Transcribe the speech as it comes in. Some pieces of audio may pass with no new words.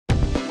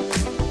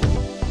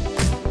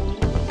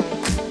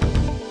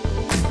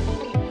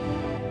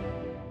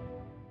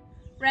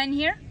Ben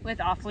here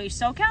with Off Leash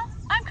SoCal.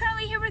 I'm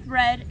currently here with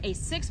Red, a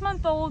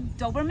 6-month-old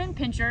Doberman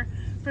Pinscher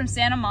from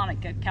Santa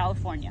Monica,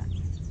 California.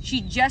 She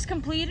just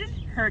completed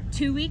her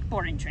 2-week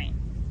boarding train.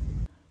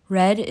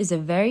 Red is a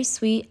very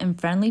sweet and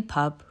friendly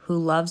pup who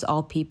loves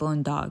all people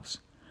and dogs.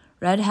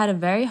 Red had a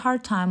very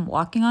hard time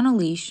walking on a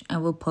leash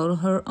and would pull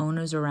her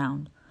owners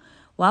around.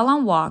 While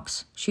on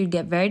walks, she would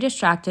get very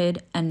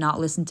distracted and not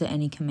listen to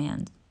any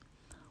command.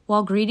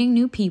 While greeting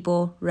new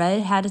people,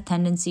 Red had a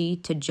tendency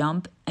to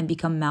jump and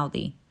become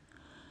mouthy.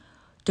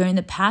 During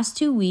the past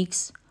 2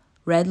 weeks,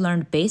 Red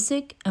learned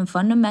basic and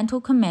fundamental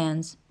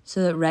commands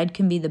so that Red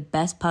can be the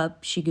best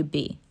pup she could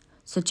be.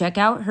 So check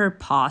out her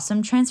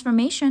pawsome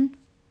transformation.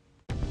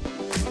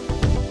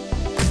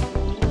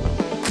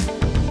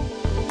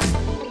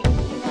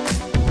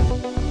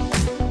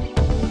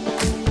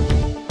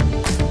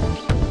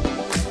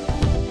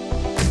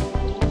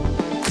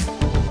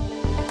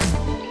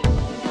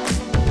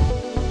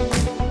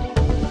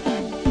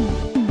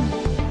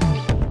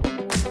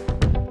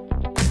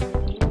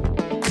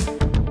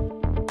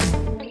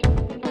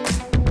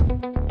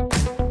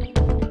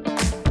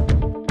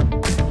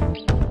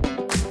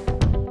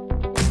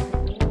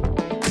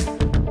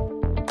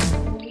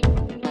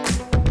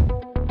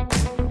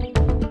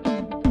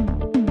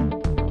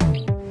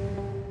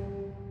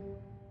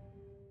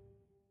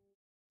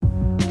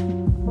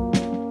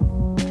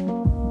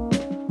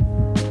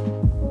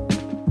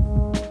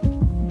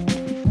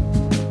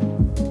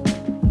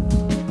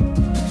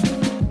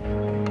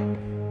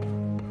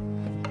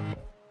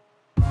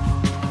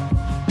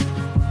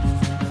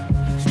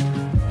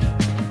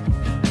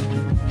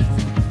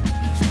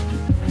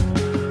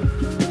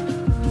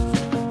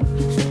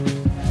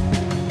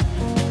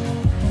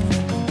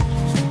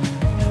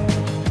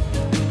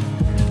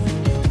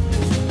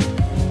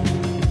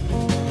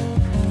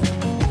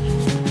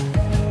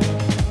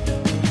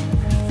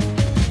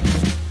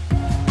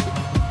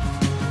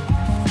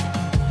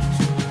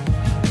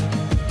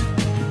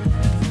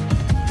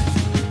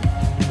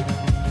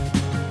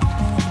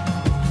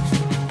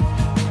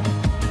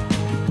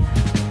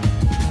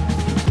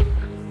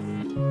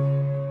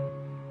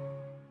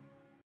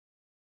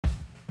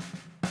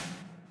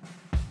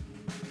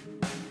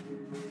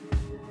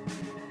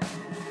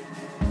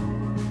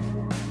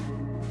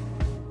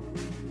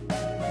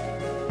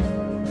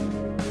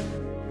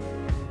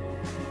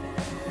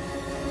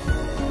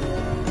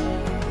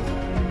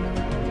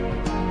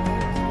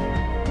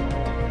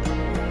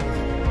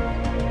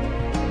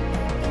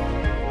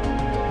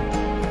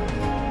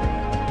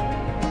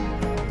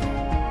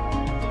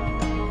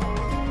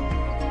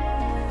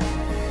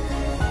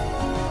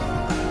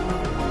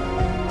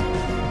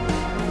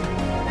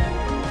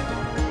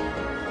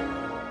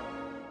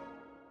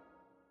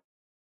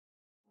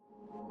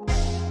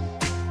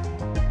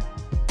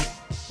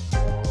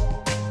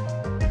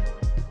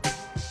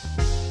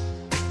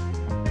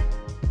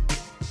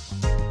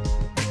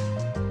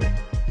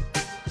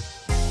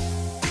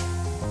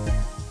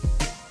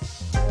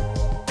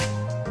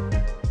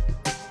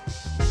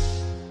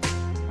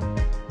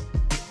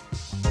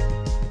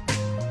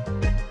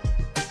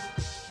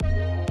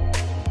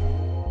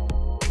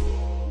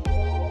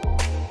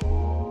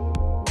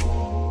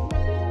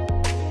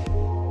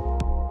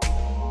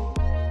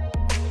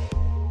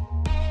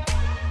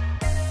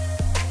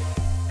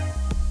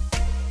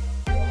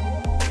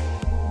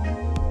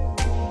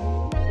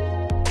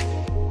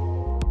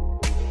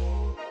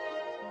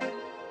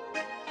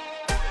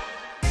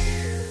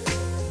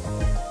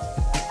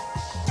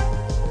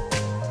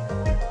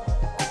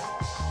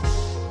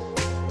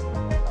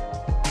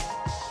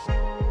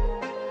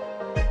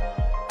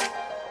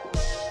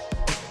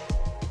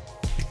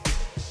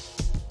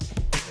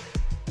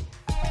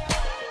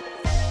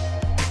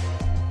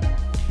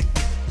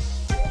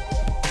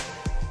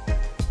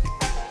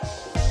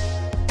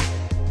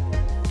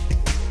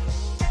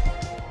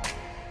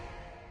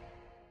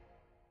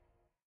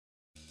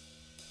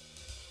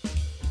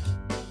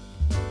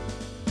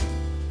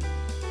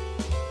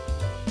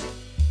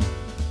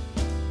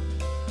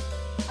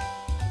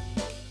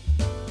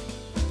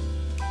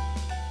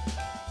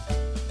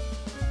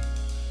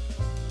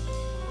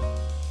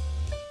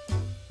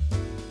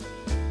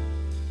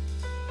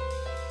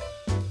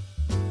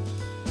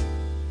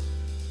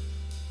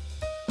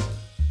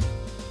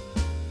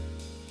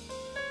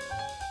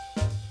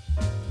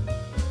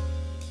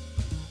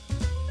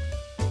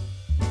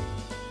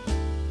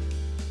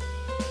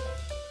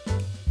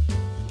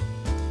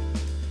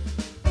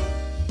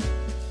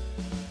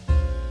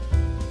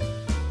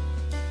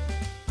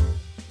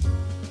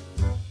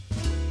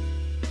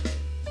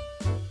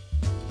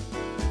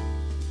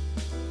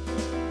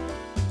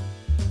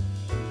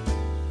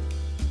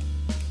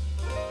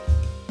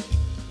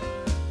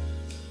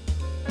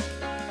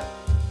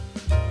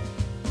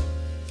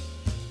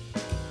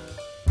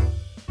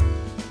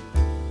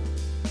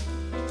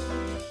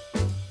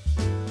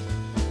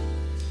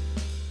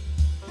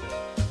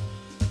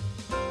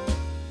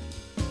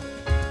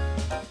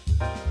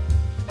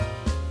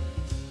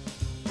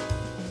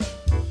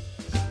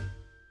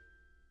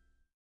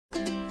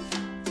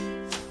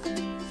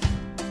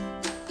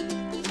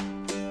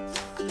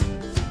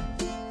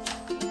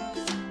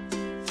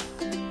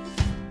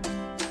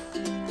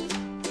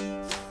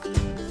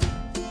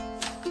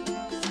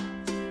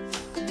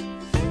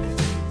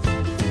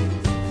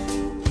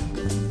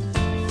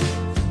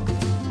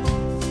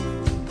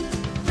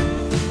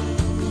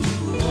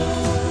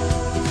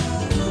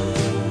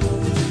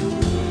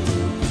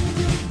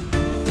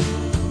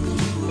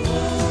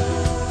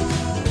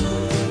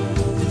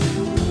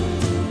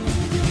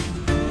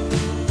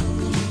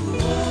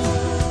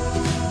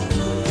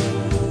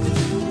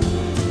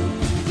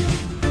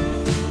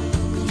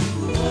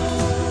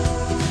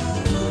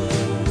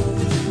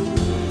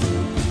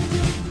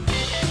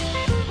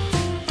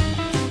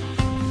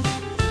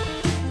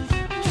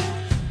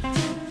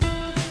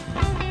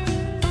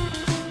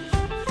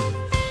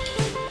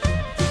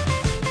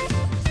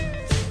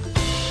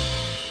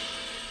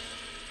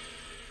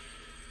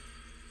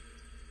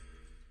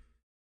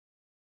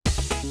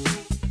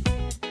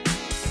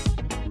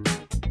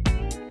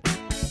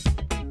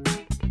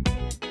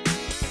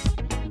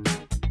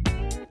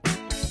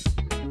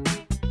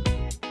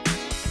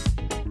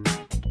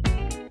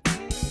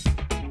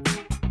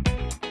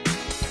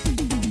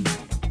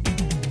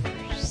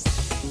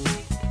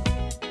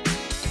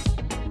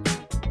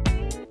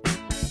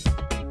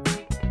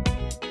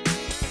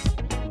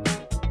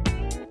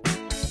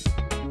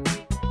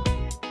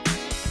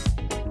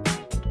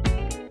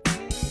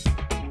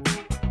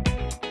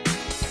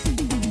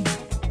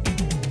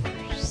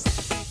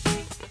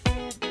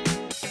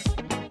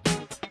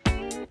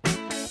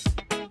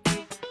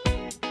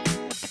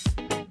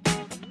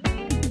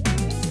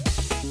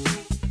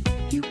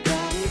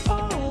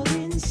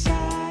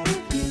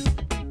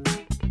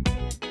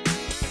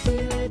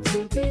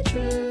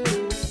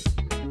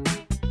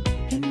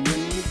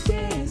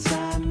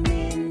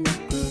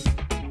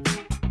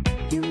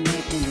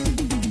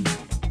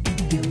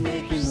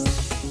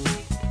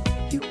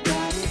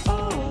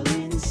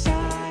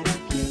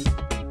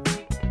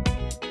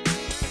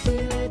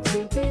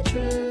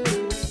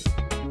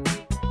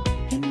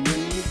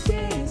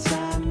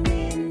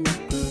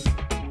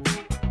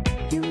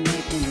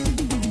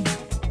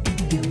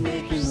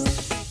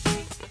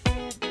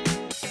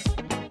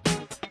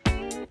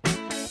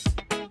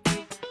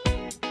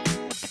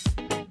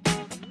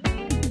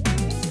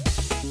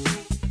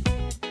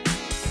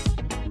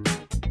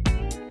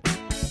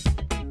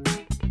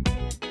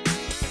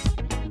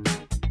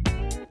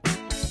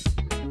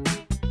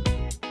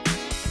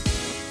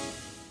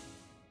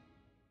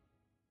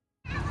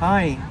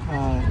 Hi,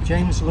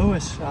 James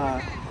Lewis.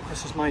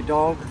 This is my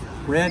dog,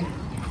 Red.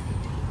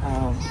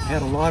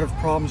 Had a lot of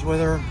problems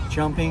with her,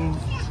 jumping,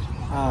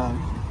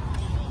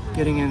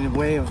 getting in the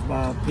way of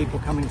people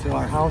coming to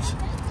our house.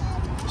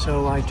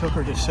 So I took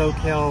her to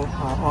SoCal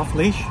off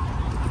leash,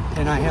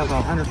 and I have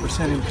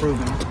 100%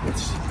 improvement.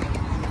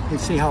 You can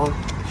see how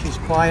she's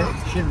quiet.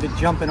 She'd be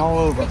jumping all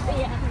over.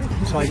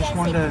 So I just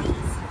wanted to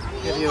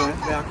give you a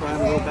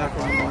little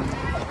background on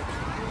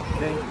her.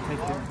 Okay, take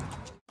care.